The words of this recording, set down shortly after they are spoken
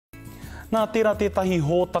Nā tērā tētahi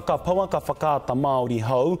hōtaka pauaka whakaata Māori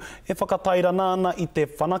hau, e whakataira nāna i te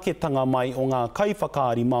whanaketanga mai o ngā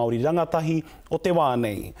kaiwhakaari Māori rangatahi o te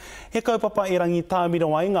wānei. He kaupapa e rangi tāmiro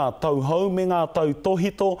ai ngā tau hau me ngā tau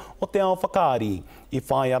tohito o te ao whakaari. I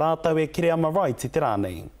whāia rātau e Kereama Wright i te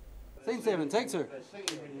rānei.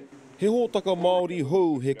 He hōtaka Māori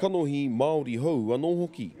hau, he kanohi Māori hau anō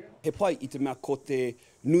hoki. He pai i te mea ko te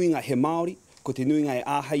nuinga he Māori, ko te nuinga e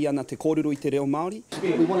āhei ana te kōrero i te reo Māori.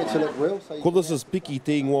 Ko this is Piki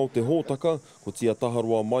te ingoa o te hōtaka, ko tia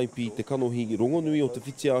taharoa maipi te kanohi rongonui o te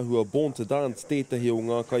whitiahua Born to Dance tētahi o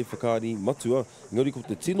ngā kaiwhakaari matua, ngari ko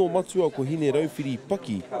te tino matua ko hine rauwhiri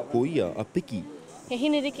Paki, ko ia a Piki. He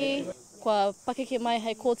hine riki, kua pakeke mai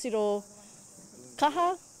hei kōtiro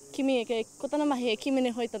kaha, kimi e ko tana mahi e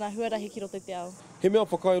kimene hoi tana huarahi ki roto te ao. He mea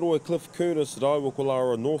whakairo e Cliff Curtis rau o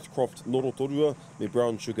Kolara Northcroft no Rotorua me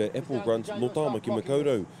Brown Sugar Apple Grunt no tāma ki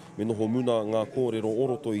Makaurau. Me noho muna ngā kōrero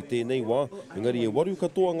oroto i tēnei wā, engari e waru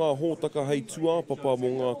katoa ngā hōtaka hei tuāpapa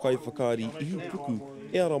mō ngā kaiwhakaari ihu puku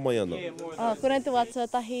e ara mai ana. Kōrei te wata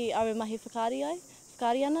tahi awe mahi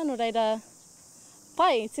whakaari ana, no reira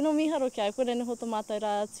pai, tino miharo ki ai, kōrei neho tō mātou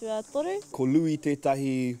rā tua toru. Ko lui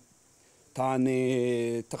tētahi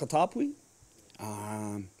tāne takatāpui,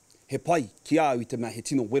 he pai ki au i te mea he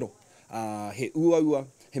tino wero. He uaua,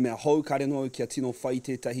 he mea hau karenoi kia tino whai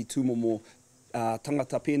tētahi tūmomo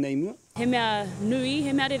tangata pēnei mua. He mea nui,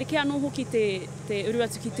 he mea rere kia anō hoki te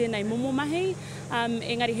uruatu ki tēnei momo mahi.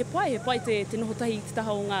 Engari he pai te noho tahi te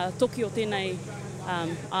taha o ngā toki o tēnei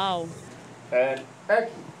ao.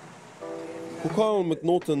 Ko Kyle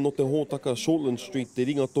McNaughton no te hōtaka Shortland Street te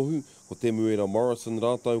ringa tohu, ko te muera Morrison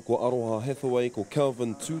rātau, ko Aroha Hathaway, ko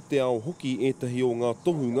Calvin tū te ao hoki ētahi o ngā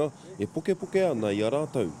tohunga e poke ana i a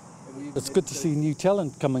rātau. It's good to see new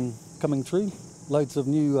talent coming through. Loads of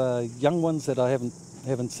new young ones that I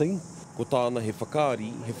haven't seen. Ko tāna he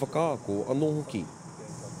whakaari, he whakaako anō hoki.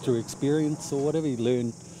 Through experience or whatever, you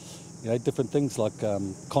learn different things like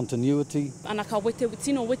continuity. Ana ka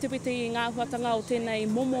tino wete i ngā huatanga o tēnei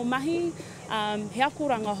momo mahi, he ako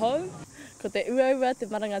ranga hau. Ko te uaua, te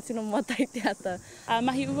maranga tino matai te ata.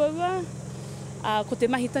 Mahi uaua, ko te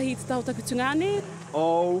mahi tahi te taho taku tungane.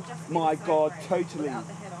 Oh my God, totally.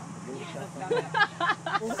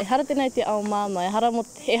 E hara tēnei te ao māma, e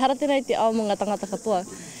hara tēnei te ao mo ngā tangata katoa.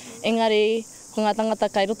 Engari, ko ngā tangata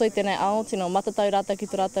kai roto i tēnei ao, tino matatau rātau ki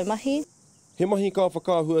tō rātau mahi. He mahi ka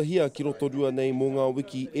whakāhua hia ki Rotorua nei mō ngā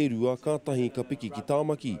wiki e rua kātahi ka piki ki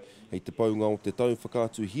tāmaki, hei te paunga o te tau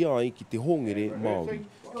whakātu hia ai ki te hōngere Māori.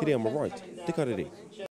 Kereama Wright, te Karere.